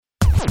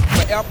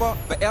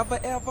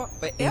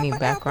Any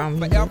background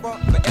music?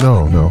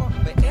 No.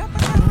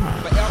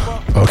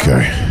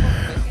 Okay.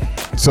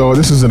 So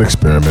this is an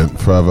experiment.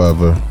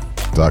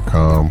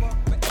 Forever.com.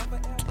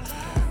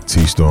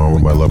 T-Storm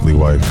with my lovely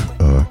wife,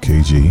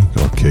 KG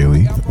or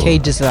Kaylee. K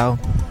Giselle.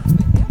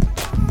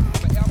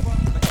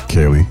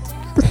 Kaylee.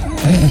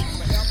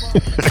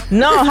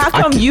 No, how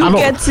come you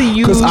get to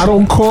use? Because I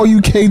don't call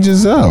you K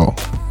Giselle.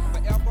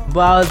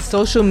 Well,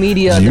 social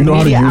media. Do you know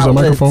how to use a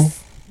microphone?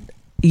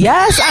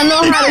 Yes, I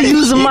know how to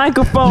use a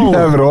microphone. You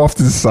have it off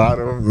the side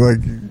of like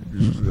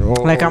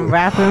I'm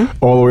rapping.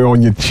 All the way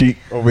on your cheek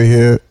over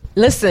here.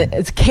 Listen,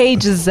 it's K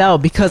Giselle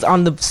because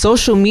on the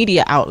social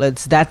media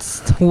outlets,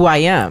 that's who I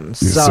am.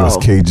 So it's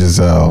K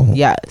Giselle.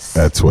 Yes.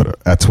 At Twitter.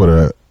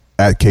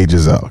 At K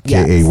Giselle.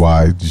 Yes.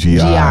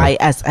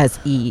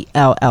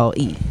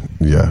 KAYGISSELLE.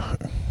 Yeah.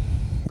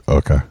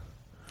 Okay.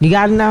 You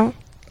got it now?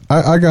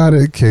 I got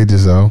it, K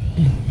Giselle.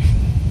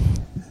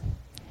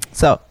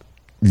 So.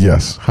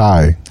 Yes.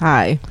 Hi.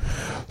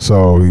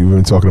 So we've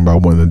been talking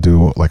about wanting to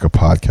do like a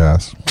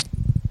podcast.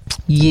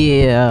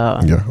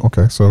 Yeah. Yeah.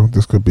 Okay. So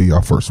this could be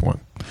our first one.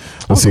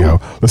 Let's see how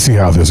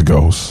this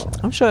goes.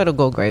 I'm sure it'll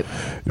go great.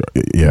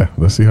 Yeah.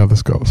 Let's see how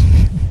this goes.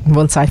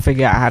 Once I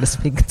figure out how to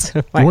speak into the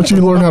microphone. Once you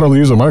learn how to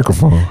use a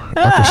microphone,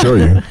 I can show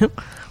you.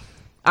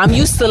 I'm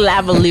used to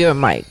lavalier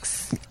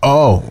mics.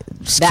 Oh,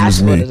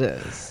 excuse me. That's what it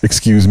is.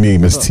 Excuse me,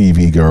 Miss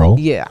TV girl.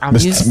 Yeah,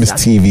 Miss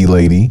TV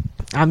lady.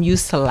 I'm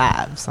used to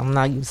labs. I'm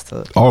not used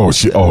to.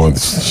 She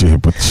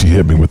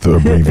hit me with the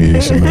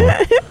abbreviation.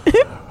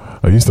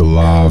 I'm used to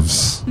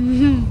lavs.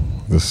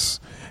 This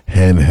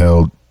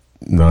handheld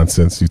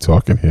nonsense you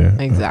talking here.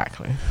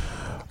 Exactly.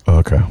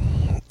 Okay.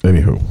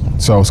 Anywho,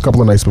 so it's a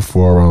couple of nights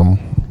before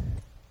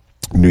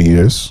New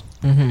Year's.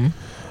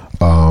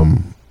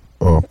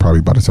 Or probably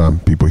by the time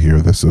people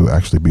hear this, it'll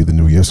actually be the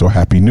New Year. So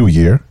Happy New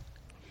Year.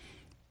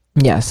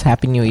 Yes,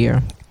 Happy New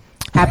Year.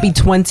 Happy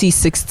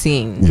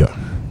 2016. Yeah.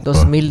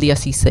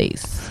 2016.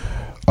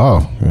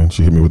 Oh, and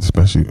she hit me with the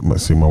special.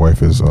 See, my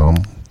wife is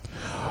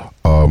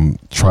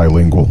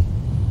trilingual.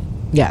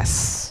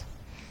 Yes.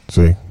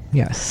 See?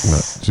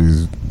 Yes.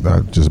 She's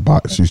not just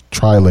she's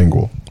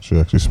trilingual. She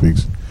actually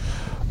speaks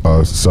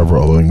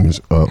several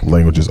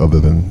languages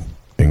other than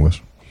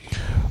English.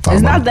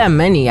 It's not that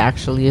many,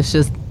 actually. It's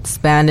just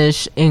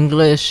Spanish,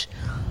 English,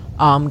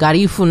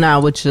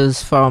 Garifuna, which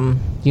is from,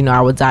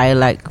 our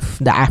dialect,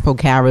 the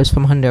Afro-Caribs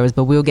from Honduras,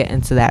 but we'll get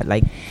into that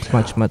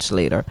much, much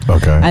later.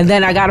 Okay. And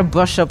then I got to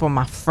brush up on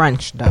my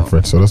French, though.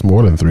 French, so that's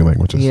more than 3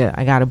 languages. Yeah,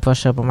 I got to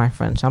brush up on my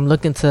French. I'm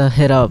looking to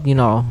hit up,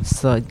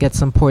 so get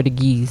some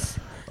Portuguese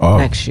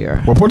next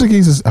year. Well,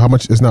 Portuguese is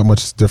it's not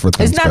much different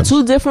than It's not Spanish.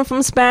 too different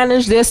from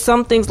Spanish. There's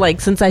some things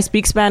since I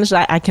speak Spanish,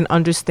 I can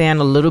understand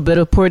a little bit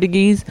of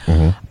Portuguese,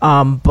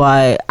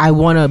 but I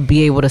want to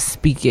be able to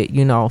speak it,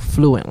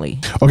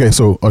 fluently. Okay,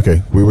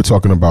 we were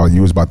talking about,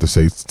 you was about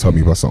to tell me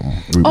about something.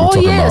 We were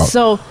talking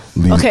about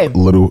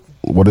little,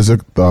 what is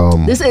it?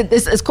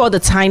 This is called the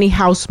Tiny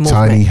House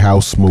Movement. Tiny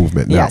House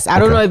Movement. Yes, I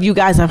don't know if you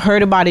guys have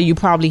heard about it. You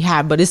probably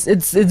have, but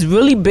it's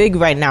really big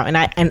right now,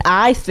 and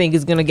I think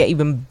it's gonna get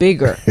even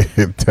bigger.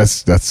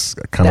 That's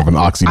kind of an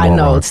oxymoron. I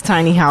know, it's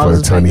tiny house. For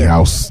the tiny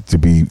house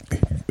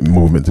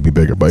movement to be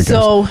bigger. But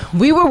so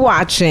we were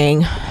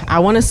watching, I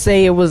want to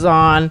say it was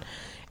on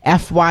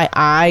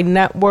FYI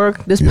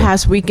Network this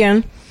past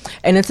weekend.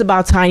 And it's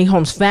about tiny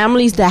homes,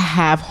 families that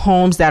have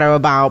homes that are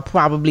about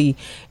probably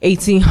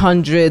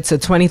 1,800 to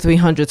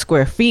 2,300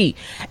 square feet.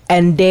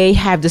 And they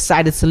have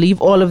decided to leave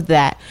all of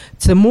that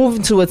to move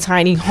into a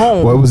tiny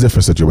home. Well, it was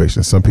different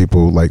situations. Some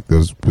people, like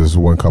there's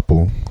one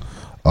couple,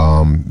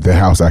 their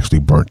house actually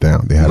burnt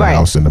down. They had a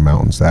house in the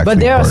mountains that actually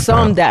But there are burnt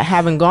some down. that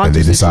haven't gone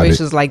through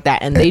situations like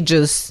that, and they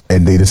just...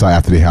 And they decided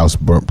after the house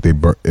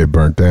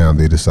burnt down,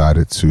 they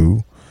decided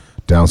to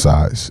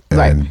downsize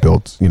and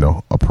built,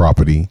 a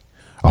property,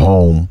 a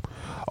home,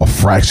 a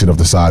fraction of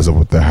the size of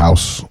what their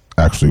house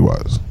actually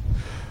was,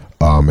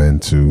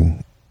 and to,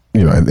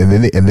 and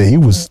then they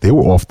were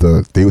off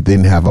the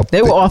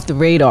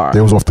radar.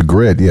 They was off the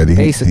grid. Yeah,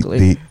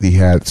 basically they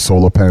had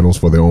solar panels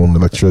for their own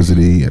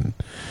electricity, and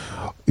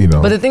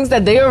But the things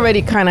that they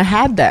already kind of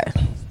had that.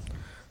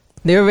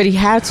 They already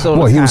had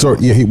solar panels. For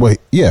the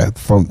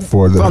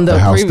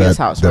house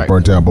that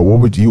burnt down. But what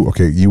would you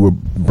were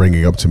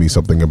bringing up to me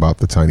something about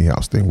the tiny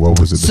house thing. What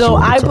was it? So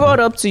I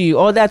brought up to you,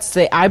 all that to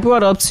say, I'm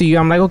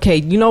like, okay,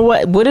 you know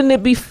what? Wouldn't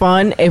it be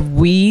fun if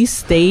we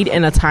stayed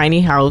in a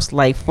tiny house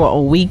for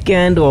a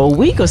weekend or a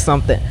week or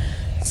something?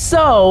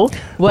 So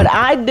what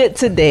I did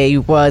today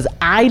was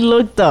I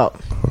looked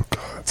up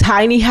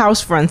tiny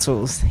house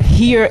rentals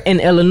here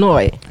in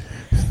Illinois.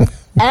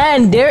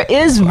 And there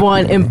is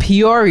one in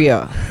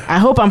Peoria. I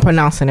hope I'm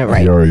pronouncing it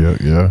right. Peoria,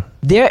 yeah.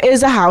 There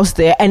is a house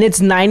there, and it's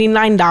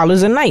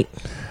 $99 a night.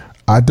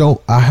 I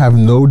have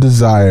no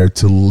desire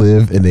to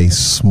live in a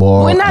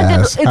small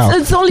house.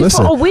 It's only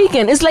for a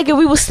weekend. It's like if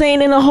we were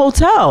staying in a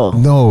hotel.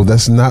 No,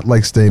 that's not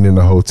like staying in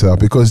a hotel,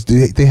 because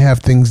they have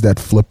things that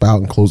flip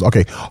out and close.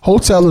 Okay,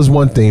 hotel is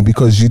one thing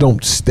because you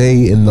don't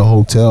stay in the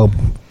hotel.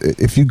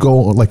 If you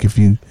go on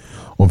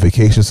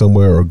vacation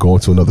somewhere or go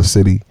into another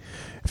city,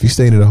 if you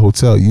stayed in a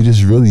hotel, you're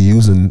just really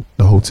using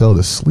the hotel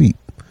to sleep.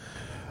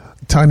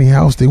 Tiny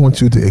house, they want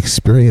you to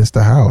experience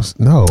the house.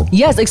 No.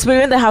 Yes,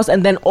 experience the house,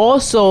 and then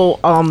also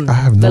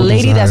the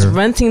lady that's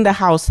renting the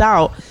house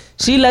out,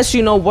 she lets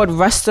you know what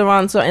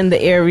restaurants are in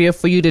the area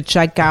for you to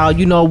check out,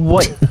 you know,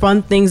 what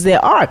fun things there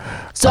are.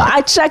 So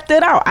I checked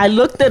it out. I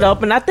looked it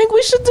up, and I think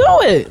we should do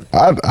it.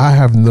 I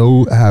have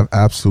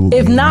absolutely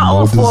if not no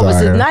all four of us,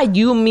 desire. if not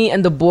you, me,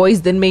 and the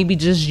boys, then maybe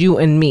just you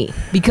and me.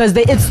 Because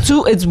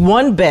it's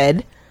one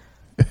bed.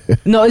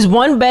 No, it's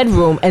one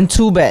bedroom and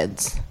 2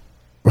 beds.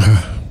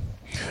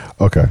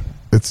 Okay.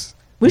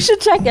 We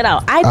should check it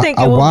out. I think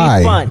it will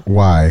be fun.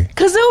 Why?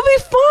 Because it will be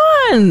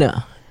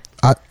fun.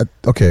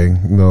 Okay,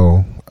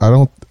 no. I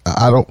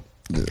don't.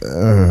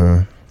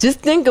 Just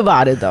think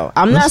about it, though.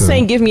 I'm not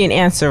saying give me an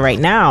answer right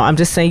now. I'm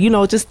just saying,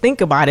 just think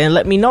about it and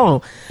let me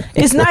know.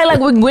 It's not like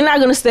we're not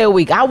going to stay a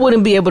week. I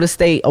wouldn't be able to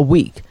stay a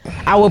week.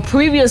 Our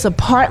previous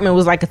apartment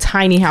was like a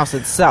tiny house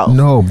itself.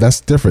 No,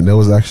 that's different. That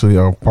was actually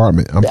our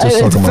apartment. I'm just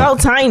talking about. It felt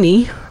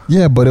tiny.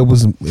 Yeah, but it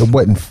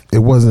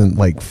wasn't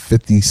like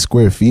 50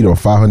 square feet or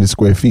 500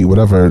 square feet,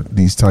 whatever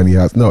these tiny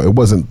houses. No, it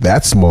wasn't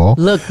that small.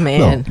 Look, man.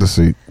 No, let's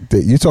see.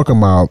 You're talking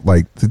about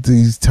like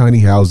these tiny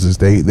houses.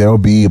 They'll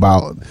be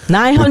about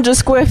 900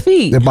 square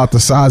feet. They're about the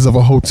size of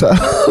a hotel.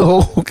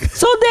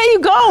 So there you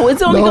go.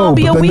 It's only going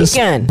to be a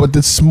weekend. But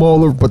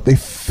they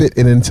fit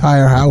an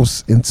entire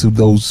house into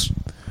those.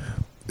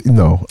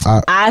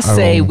 I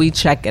say we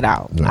check it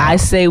out. No. I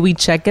say we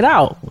check it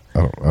out.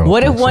 I don't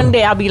what if one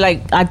day I'll be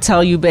like, I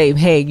tell you, babe,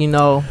 hey, we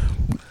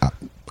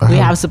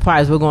have a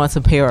surprise. We're going to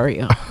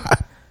Peoria.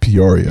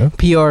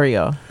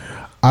 Peoria.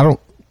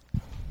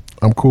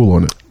 I'm cool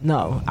on it.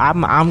 No,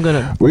 I'm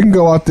gonna. We can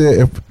go out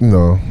there if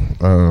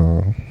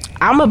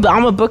I'm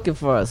a book it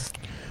for us.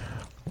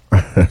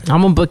 I'm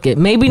gonna book it.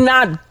 Maybe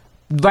not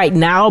right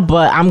now,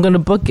 but I'm gonna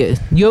book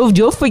it.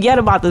 You'll forget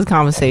about this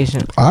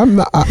conversation. I'm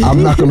not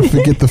gonna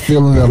forget the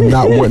feeling of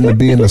not wanting to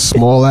be in a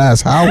small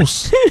ass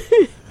house.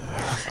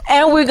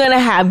 And we're gonna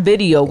have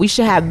video. We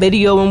should have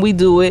video when we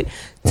do it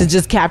to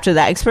just capture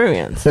that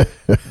experience.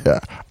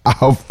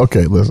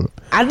 Okay, listen.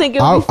 I think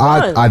it would be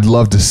fun. I'd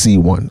love to see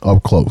one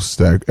up close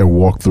and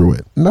walk through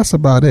it. And that's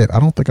about it. I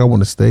don't think I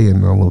want to stay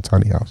in a little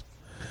tiny house.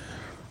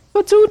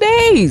 For 2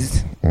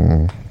 days.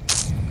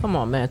 Come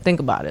on, man. Think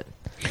about it.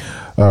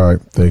 All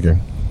right. Thinking.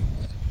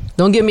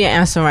 Don't give me an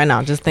answer right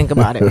now. Just think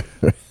about it.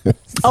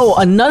 Oh,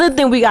 another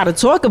thing we got to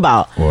talk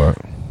about. What?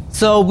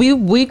 So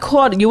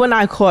you and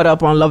I caught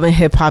up on Love and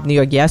Hip Hop New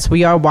York. Yes,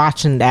 we are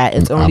watching that.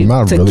 It's only I'm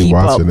not to really keep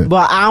watching up. it.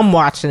 Well, I'm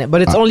watching it,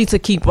 but it's only to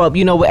keep up,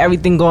 with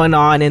everything going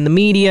on in the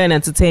media and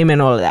entertainment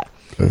and all of that.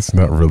 It's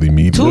not really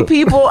media. 2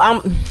 people,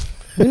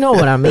 you know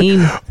what I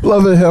mean.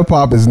 Love and Hip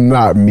Hop is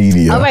not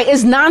media. All right,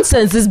 it's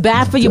nonsense. It's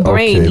bad for your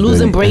brain,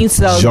 losing brain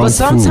cells. But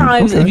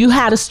sometimes if you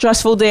had a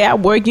stressful day at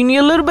work, you need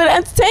a little bit of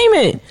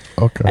entertainment.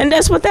 Okay. And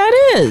that's what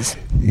that is.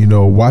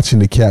 Watching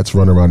the cats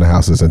run around the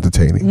house is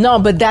entertaining. No,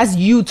 but that's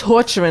you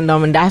torturing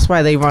them, and that's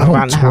why they run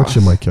around the house. I don't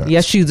torture my cats.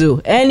 Yes, you do.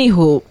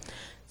 Anywho,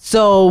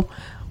 so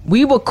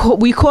we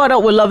caught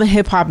up with Love and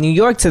Hip Hop New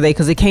York today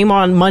because it came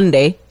on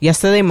Monday.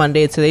 Yesterday,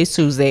 Monday. Today's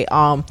Tuesday.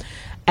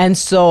 And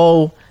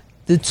so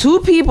the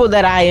 2 people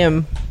that I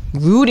am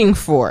rooting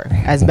for,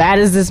 as bad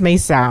as this may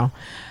sound,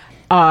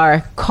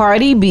 are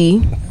Cardi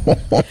B,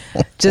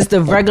 just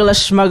a regular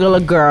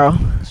schmuggler girl.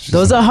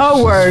 Those are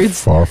her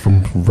words. Far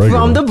from regular.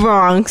 From the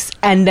Bronx,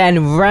 and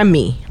then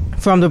Remy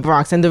from the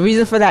Bronx. And the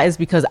reason for that is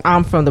because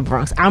I'm from the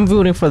Bronx. I'm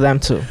rooting for them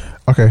too.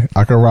 Okay,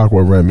 I can rock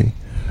with Remy.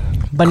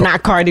 But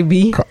not Cardi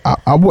B.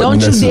 I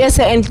wouldn't. Don't you dare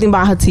say anything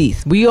about her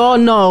teeth. We all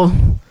know.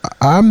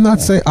 I'm not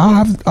saying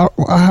I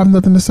have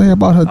nothing to say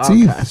about her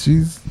teeth.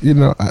 She's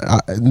I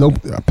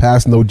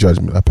pass no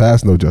judgment.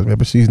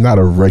 But she's not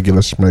a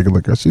regular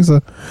schmegular girl.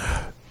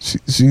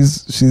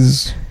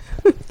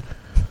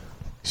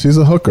 She's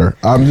a hooker.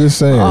 I'm just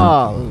saying.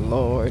 Oh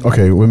Lord.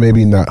 Okay, well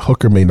maybe not.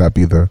 Hooker may not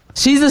be the.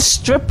 She's a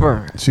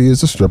stripper. She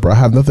is a stripper. I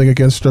have nothing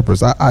against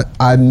strippers.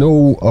 I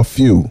know a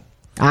few.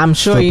 I'm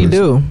sure strippers. You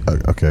do.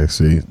 Okay,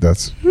 see,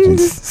 that's you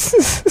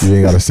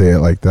ain't gotta say it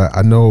like that.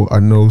 I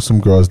know some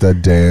girls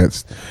that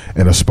danced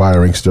and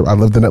aspiring strip. I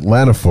lived in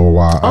Atlanta for a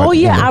while.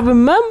 I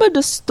remember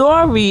the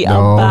story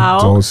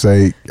about. Don't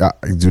say.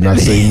 Do not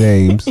say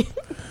names.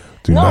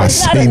 Do not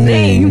say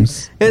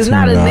names. It's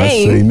not a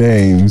name. Say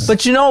names.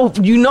 But you know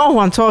who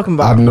I'm talking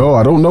about. I know.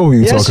 I don't know who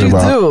you're talking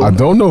about. Yes, you do. I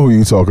don't know who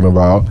you're talking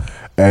about.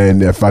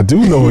 And if I do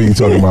know who you're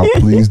talking about,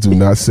 please do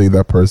not say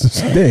that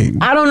person's name.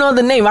 I don't know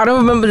the name. I don't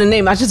remember the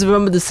name. I just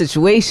remember the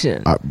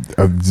situation.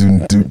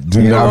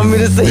 Do not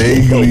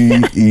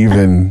vaguely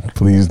even.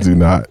 Please do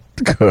not.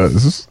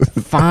 Because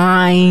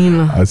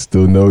fine. I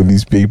still know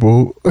these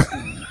people.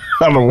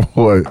 I don't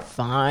want.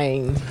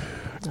 Fine.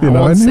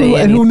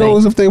 And who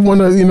knows if they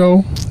want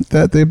to,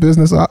 that their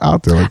business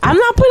out there. Like I'm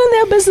not putting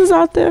their business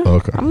out there.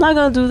 Okay. I'm not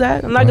going to do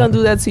that. I'm not going to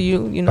do that to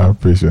you, I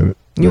appreciate it.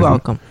 You're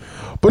welcome.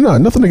 But no,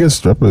 nothing against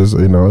strippers,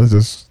 it's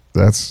just,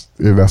 that's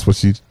what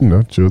she,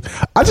 choose.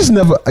 I just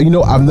never,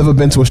 I've never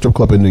been to a strip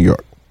club in New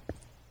York.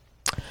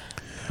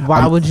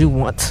 Why would you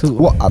want to?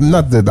 Well, I'm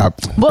not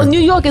that. Well, New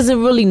York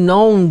isn't really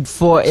known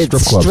for its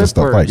strip clubs and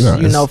stuff like,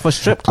 you know, for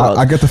strip clubs.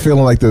 I get the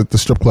feeling like the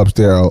strip clubs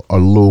there are a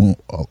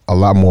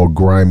lot more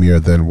grimier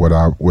than what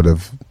I would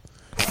have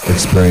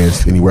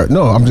experienced anywhere.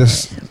 No, I'm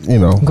just, you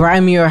know.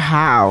 Grimier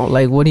how?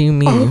 Like, what do you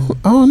mean?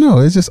 I don't know.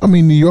 It's just, I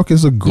mean, New York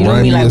is a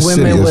grimier like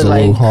city. women It's with a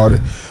little like,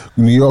 harder.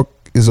 New York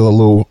is a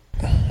little.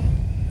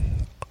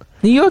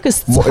 New York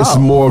is tough. It's a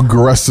more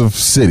aggressive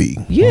city.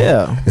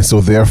 Yeah. And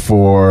so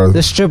therefore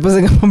the strippers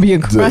are gonna be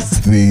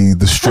aggressive.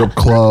 The strip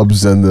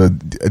clubs and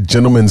the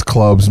gentlemen's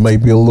clubs may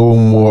be a little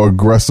more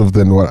aggressive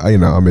than what, you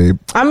know, I mean,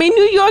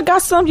 New York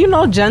got some, you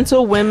know,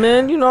 gentle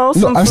women, you know,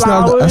 some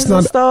flowers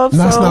and stuff.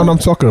 That's not what I'm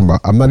talking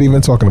about. I'm not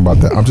even talking about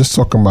that. I'm just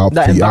talking about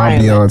the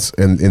ambiance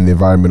and the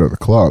environment of the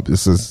club.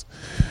 This is,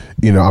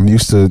 you know, I'm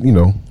used to, you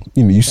know,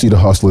 you see the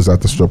hustlers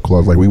at the strip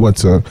clubs. Like we went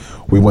to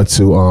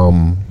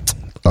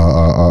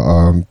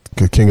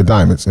King of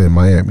Diamonds in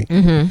Miami,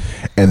 and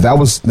that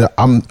was,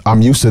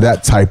 I'm used to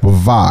that type of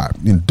vibe.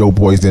 You know, dope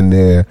boys in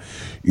there,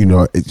 you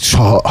know,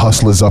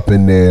 hustlers up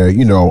in there.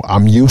 You know,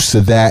 I'm used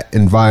to that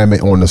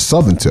environment on the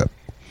southern tip.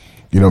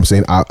 You know what I'm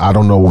saying? I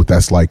don't know what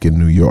that's like in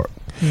New York.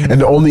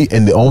 And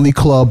the only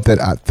club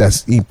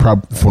that's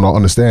probably, from what I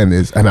understand,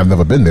 is, and I've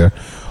never been there,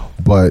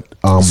 but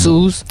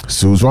Sue's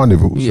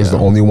Rendezvous is the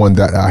only one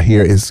that I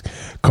hear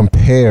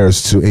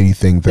compares to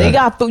anything that they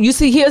got. You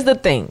see, here's the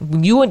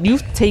thing: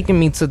 you've taken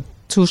me to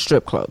 2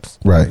 strip clubs,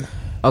 right?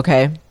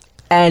 Okay,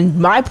 and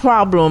my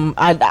problem,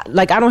 I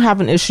don't have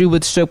an issue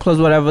with strip clubs,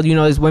 whatever. You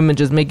know, is women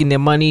just making their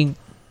money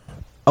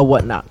or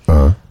whatnot.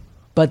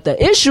 But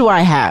the issue I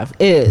have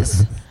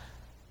is,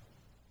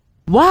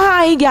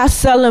 why ain't y'all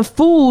selling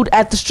food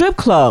at the strip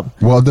club?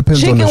 Well, it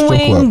depends on the strip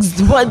wings,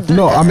 club.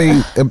 No, I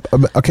mean,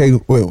 okay.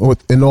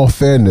 In all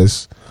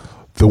fairness,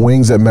 the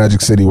wings at Magic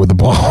City were the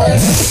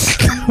bombs.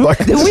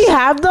 Did we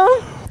have them?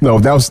 No,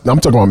 I'm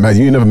talking about Magic.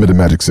 You ain't never been to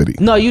Magic City.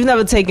 No, you've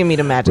never taken me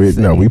to Magic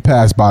City. No, we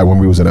passed by when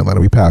we was in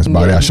Atlanta. We passed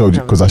by. I showed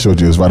you because I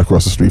showed you it was right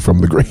across the street from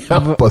the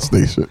Greyhound bus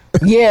station.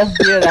 Yeah,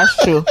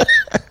 that's true.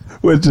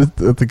 Which I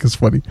think is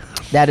funny.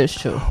 That is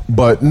true.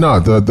 But no,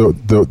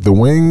 the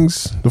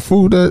wings, the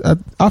food that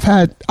I've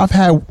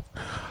had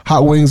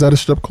hot wings at a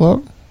strip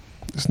club.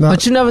 It's not.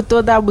 But you never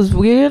thought that was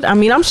weird? I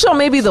mean, I'm sure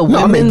maybe some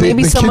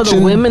of the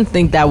women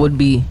think that would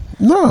be.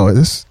 No,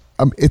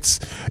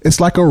 it's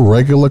like a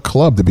regular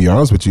club, to be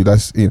honest with you.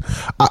 That's, you know,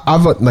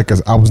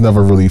 I was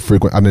never really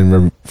frequent. I didn't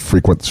really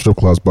frequent strip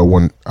clubs, but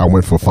when I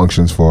went for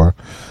functions for,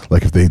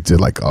 like, if they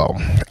did like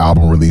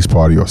album release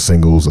party or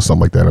singles or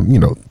something like that, you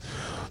know,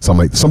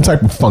 some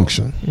type of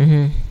function.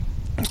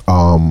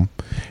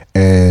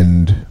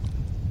 And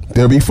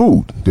there'll be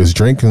food. There's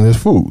drink and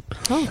there's food.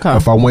 Okay.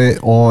 If I went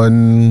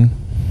on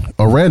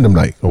a random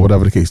night or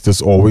whatever the case,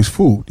 there's always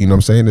food. You know what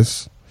I'm saying?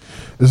 This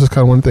is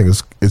kind of one thing.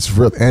 It's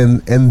real,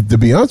 and to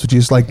be honest with you,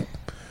 it's like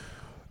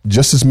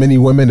just as many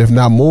women, if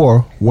not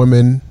more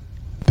women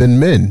than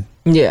men.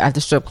 Yeah, at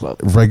the strip club.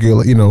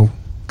 Regular, you know.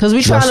 Because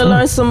we trying to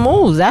learn some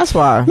moves. That's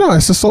why. No,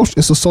 it's a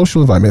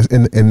social environment.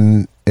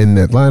 In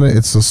Atlanta,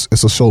 it's a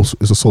social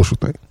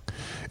thing.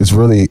 It's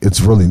really.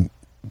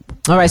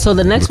 All right, so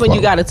the next one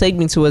you got to take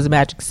me to is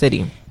Magic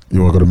City.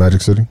 You want to go to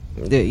Magic City?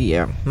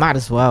 Yeah, might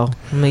as well.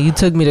 I mean, you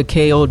took me to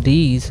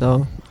KOD,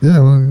 so yeah.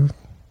 Well,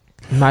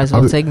 might as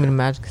well take me to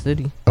Magic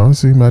City.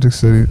 Honestly, Magic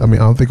City. I mean,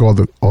 I don't think all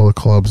the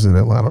clubs in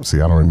Atlanta. See,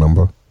 I don't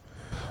remember.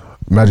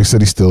 Magic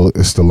City is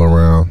still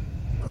around.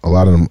 A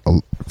lot of them,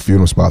 a few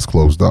of them spots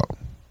closed up.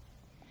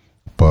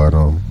 But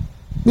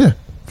yeah,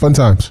 fun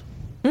times.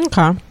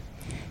 Okay.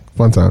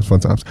 Fun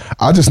times.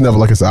 I just never,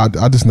 like I said,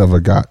 I just never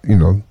got, you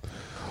know,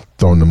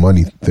 throwing the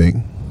money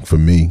thing for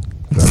me.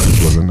 That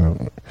just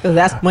wasn't.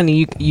 That's money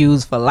you can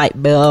use for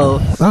light bill.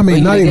 I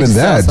mean, not even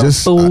that.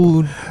 Just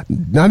food.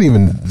 Not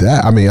even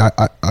that. I mean, I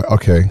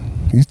okay.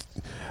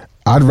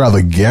 I'd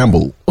rather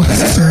gamble.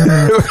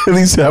 At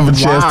least have a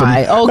chance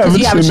to. Oh, because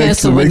you have a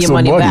chance to win your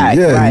money back.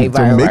 Yeah,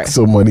 to make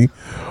some money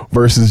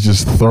versus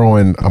just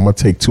throwing. I'm gonna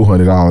take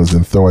 $200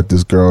 and throw at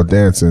this girl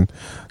dancing.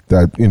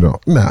 That, you know,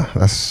 nah,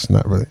 that's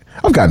not really.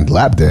 I've gotten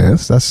lap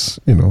dance. That's,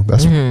 you know,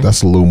 that's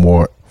a little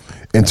more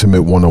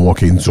intimate one-on-one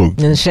occasion. So in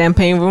the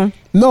champagne room?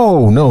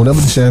 No, never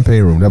the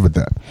champagne room, never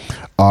that.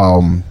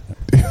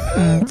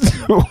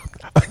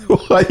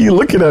 Why are you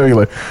looking at me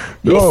like?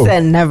 No. He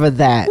said never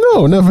that.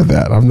 No, never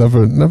that. I've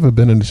never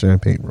been in the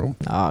champagne room.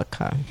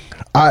 Okay.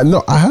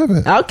 No, I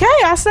haven't. Okay,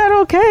 I said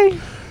okay.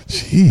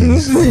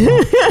 Jeez,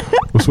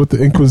 what's with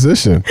the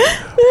Inquisition?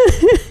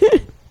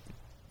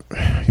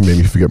 He made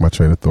me forget my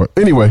train of thought.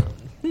 Anyway,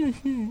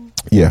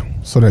 yeah.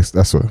 So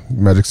that's what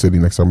Magic City.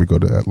 Next time we go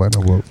to Atlanta,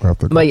 we'll have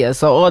to go. But yeah,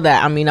 so all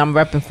that. I mean, I'm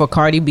repping for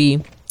Cardi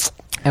B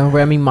and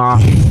Remy Ma.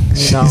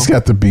 She's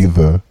got to be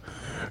the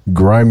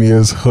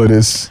grimiest,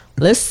 hoodest.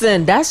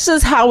 Listen, that's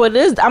just how it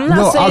is. I'm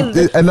not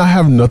saying, and I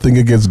have nothing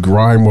against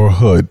grime or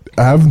hood.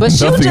 I have, but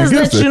she'll just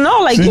let you know,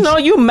 like, you know,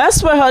 you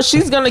mess with her,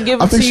 she's gonna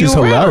give it to you. I think she's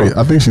hilarious.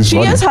 I think she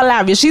is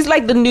hilarious. She's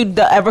like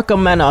the Erica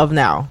Mena of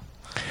now.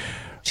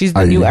 She's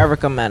the new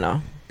Erica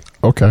Mena.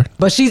 Okay.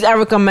 But she's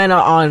Erica Mena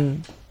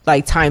on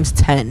like times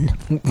 10.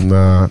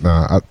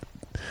 Nah.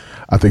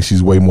 I think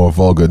she's way more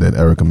vulgar than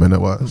Erica Mena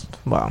was.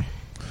 Wow.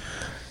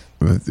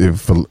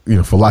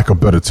 For lack of a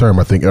better term,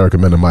 I think Erica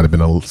Mena might have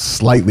been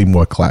slightly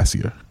more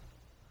classier.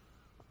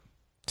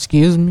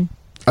 Excuse me?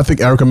 I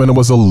think Erica Mena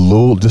was had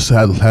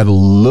a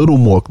little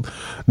more,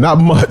 not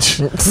much,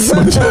 but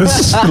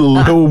just a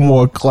little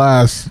more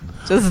class.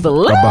 Just a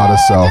little about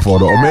herself,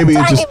 or maybe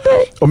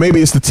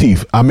it's the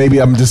teeth.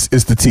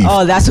 It's the teeth.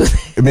 Oh, that's what.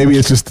 Maybe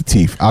it's just the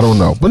teeth. I don't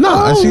know, but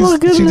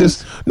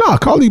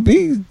Cardi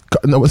B.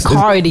 No,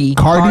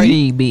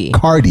 Cardi B.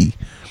 Cardi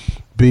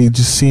B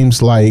just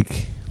seems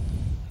like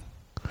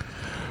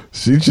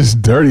she's just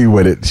dirty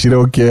with it. She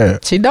don't care.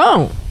 She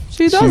don't.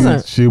 She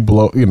doesn't. She'll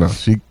blow.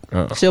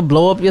 She'll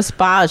blow up your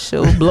spot.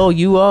 She'll blow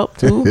you up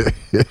too.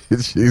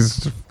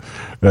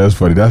 That's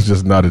funny. That's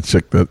just not a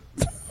chick that.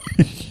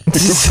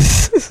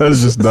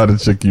 That's just not a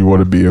chick you want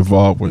to be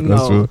involved with.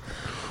 No,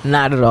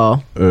 not at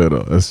all.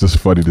 It's just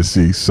funny to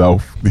see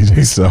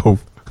DJ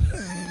Self.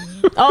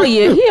 Oh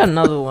yeah, he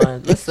another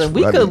one. Listen,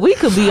 we could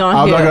be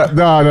on here.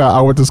 No,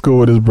 I went to school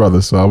with his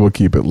brother, so I will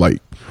keep it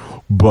light.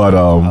 But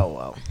oh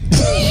well.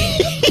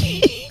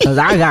 Cause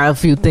I got a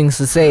few things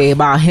to say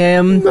about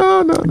him.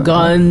 No.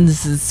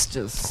 Guns. It's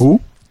just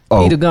who?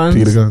 Oh, Peter Guns.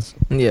 Peter Guns.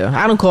 Yeah,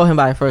 I don't call him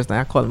by his first name.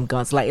 I call him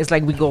Guns. Like it's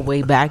like we go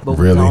way back, but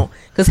really? we don't.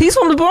 Cause he's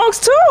from the Bronx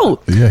too.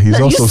 Yeah, he's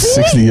also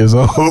 60 years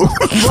old.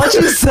 What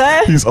you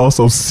said? He's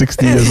also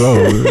 60 years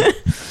old.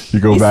 You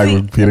go back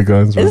with Peter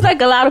Guns. It's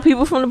like a lot of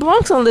people from the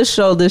Bronx on this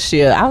show this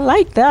year. I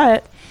like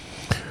that.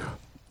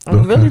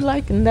 I'm really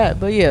liking that.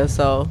 But yeah,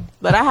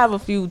 but I have a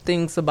few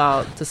things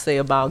to say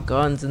about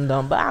Guns and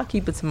them, but I'll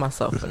keep it to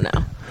myself for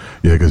now.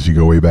 Yeah, because you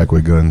go way back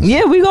with Guns.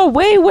 Yeah, we go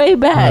way, way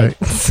back.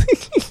 Right.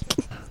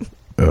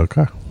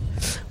 Okay.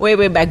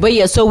 Way back. But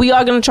yeah, so we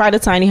are going to try the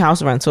tiny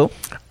house rental.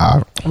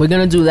 We're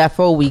going to do that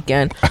for a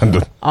weekend.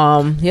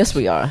 Yes,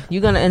 we are.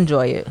 You're going to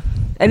enjoy it.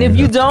 And if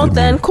you don't,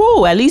 then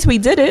cool. At least we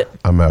did it.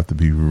 I'm going to have to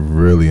be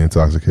really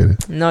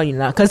intoxicated. No, you're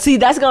not. Because, see,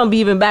 that's going to be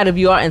even bad if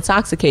you are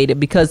intoxicated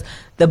because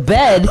the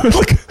bed...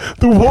 Look,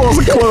 the walls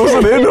are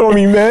closing in on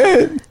me,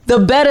 man. The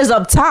bed is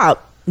up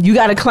top. You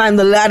got to climb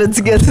the ladder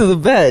to get to the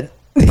bed.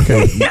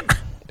 Okay.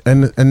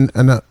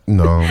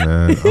 No,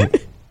 man.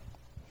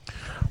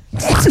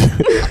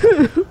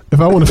 If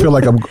I want to feel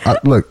like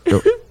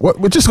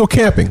we'll just go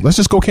camping. Let's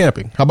just go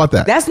camping. How about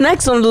that? That's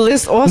next on the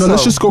list also. No,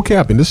 let's just go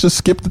camping. Let's just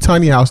skip the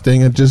tiny house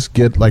thing and just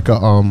get like a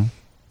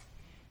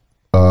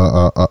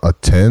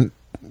tent,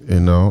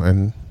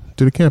 and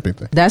do the camping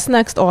thing. That's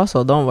next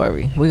also. Don't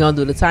worry. We're going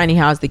to do the tiny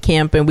house, the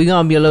camping. We're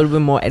going to be a little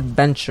bit more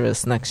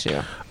adventurous next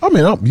year. I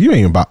mean, you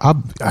ain't about...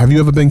 have you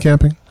ever been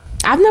camping?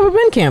 I've never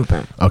been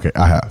camping. Okay,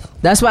 I have.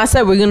 That's why I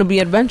said we're going to be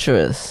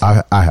adventurous.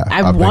 I have.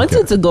 I've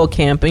wanted to go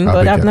camping,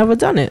 but I've never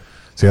done it.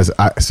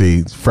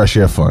 See, fresh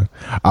air fun.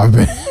 I've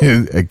been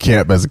at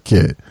camp as a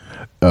kid.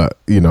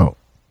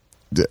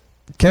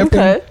 Camping.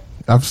 Okay.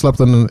 I've slept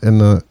in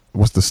the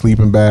what's the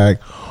sleeping bag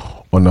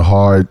on the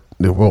hard.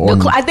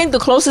 I think the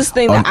closest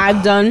thing that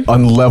I've done,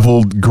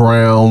 unleveled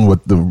ground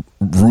with the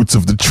roots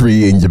of the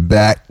tree in your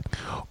back,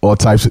 all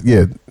types of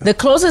The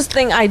closest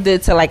thing I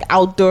did to like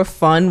outdoor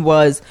fun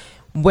was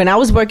when I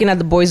was working at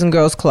the Boys and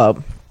Girls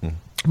Club.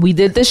 We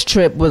did this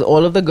trip with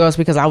all of the girls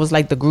because I was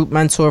like the group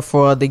mentor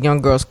for the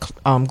young girls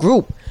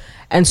group.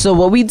 And so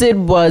what we did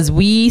was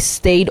we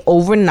stayed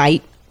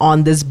overnight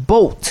on this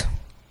boat,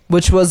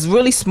 which was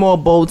really small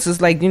boats.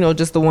 It's like,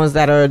 just the ones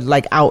that are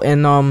like out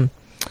in,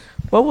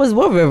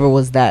 what river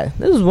was that?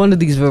 This was one of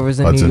these rivers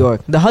in New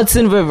York, the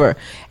Hudson River.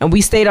 And we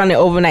stayed on it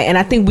overnight. And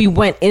I think we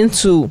went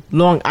into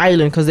Long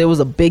Island because there was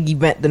a big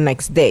event the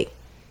next day.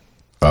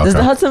 Okay. Does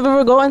the Hudson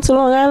River go into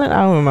Long Island?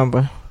 I don't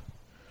remember.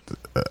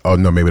 Oh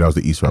no, maybe that was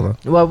the East River.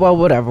 Well,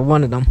 whatever,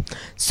 one of them.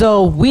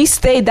 So we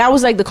stayed. That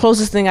was like the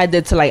closest thing I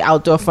did to like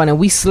outdoor fun, and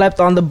we slept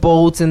on the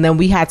boats, and then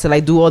we had to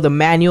like do all the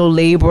manual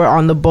labor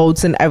on the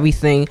boats and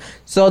everything.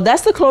 So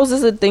that's the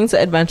closest thing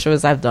to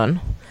adventurous I've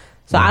done.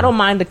 So I don't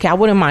mind I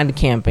wouldn't mind the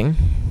camping.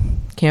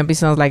 Camping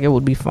sounds like it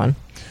would be fun.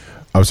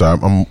 I'm sorry,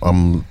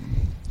 I'm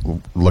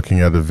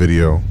looking at the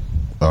video,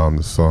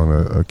 the song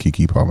that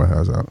Keke Palmer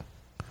has out.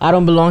 I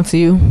Don't Belong to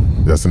You.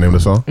 That's the name of the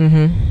song.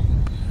 Mm-hmm.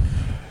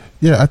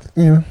 Yeah,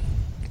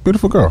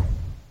 beautiful girl.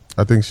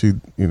 I think she's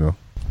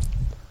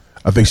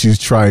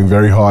trying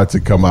very hard to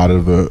come out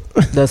of the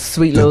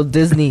sweet little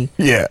Disney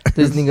girl,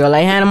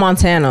 like Hannah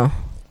Montana.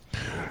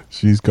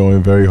 She's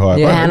going very hard.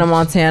 Yeah, Hannah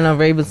Montana,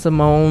 Raven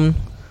Simone.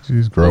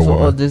 She's growing.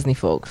 All Disney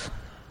folks.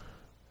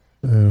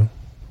 Yeah.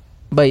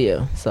 But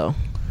yeah, so.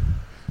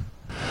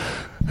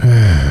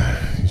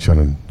 You're trying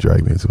to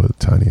drag me into a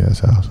tiny ass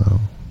house.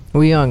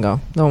 We gonna go.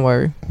 Don't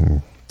worry.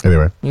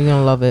 Anyway. You're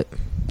gonna love it.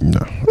 No,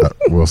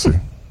 we'll see.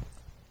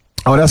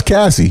 Oh, that's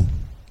Cassie,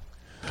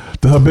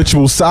 the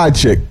habitual side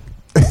chick.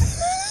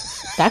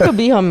 That could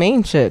be her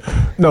main chick.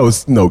 No,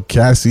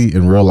 Cassie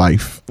in real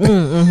life.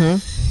 Mm-hmm.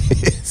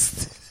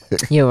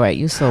 You're right.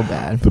 You're so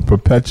bad. The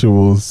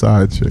perpetual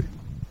side chick.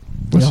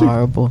 You're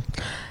horrible.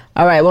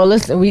 All right. Well,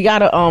 listen. We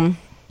gotta wrap up.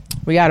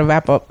 We gotta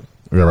wrap up.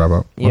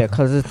 Yeah,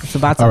 because it's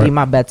about to be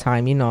my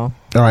bedtime. All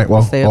right.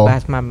 Well, stay up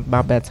past my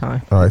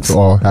bedtime. All right. So,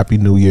 all happy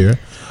New Year.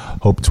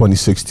 Hope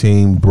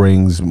 2016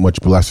 brings much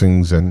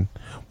blessings and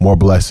more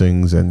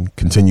blessings and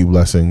continued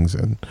blessings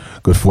and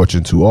good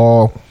fortune to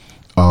all.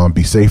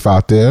 Be safe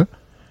out there,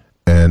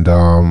 and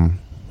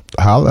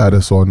holler at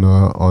us on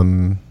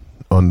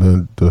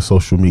the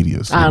social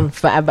medias.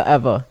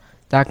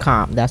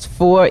 Foreverever.com. That's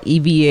for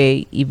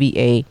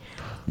EVA.com.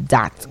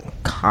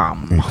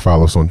 You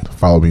can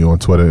follow me on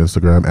Twitter,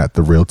 Instagram at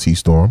The Real T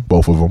Storm.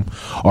 Both of them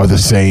are the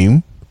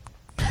same.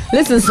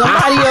 Listen,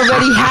 somebody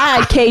already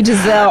had K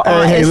Giselle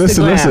on Hey,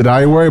 Instagram. listen.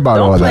 I ain't worried about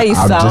Don't all play that.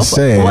 yourself. I'm just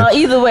saying. Well,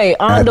 either way,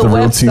 on the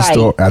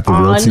website, at the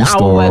Real T on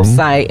Storm. our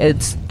website,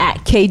 it's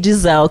at K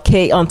Giselle,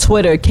 K on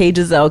Twitter, K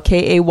Giselle,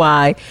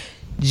 KayGisselle,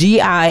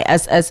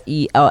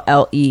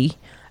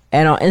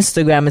 and on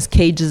Instagram it's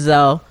K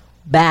Giselle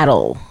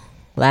Battle.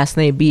 Last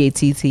name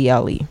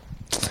Battle.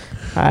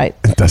 All right.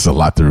 That's a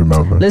lot to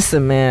remember.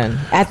 Listen, man,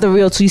 at the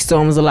Real T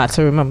Storm is a lot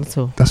to remember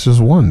too. That's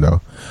just one though.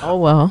 Oh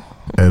well.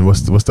 And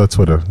what's that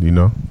Twitter? Do you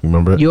know? You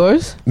remember it?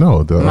 Yours?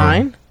 No,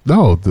 Mine?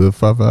 No, the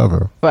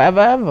Forever.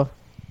 Forever.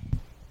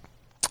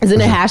 Isn't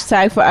it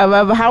hashtag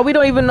Forever? How we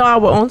don't even know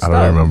our own stuff?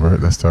 I don't remember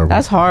it. That's terrible.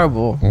 That's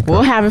horrible. Okay.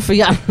 We'll have it for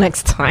y'all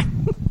next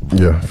time.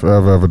 Yeah,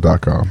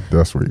 foreverever.com.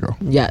 That's where you go.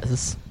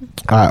 Yes.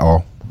 All right,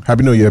 all.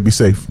 Happy New Year. Be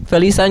safe.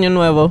 Feliz Año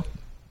Nuevo.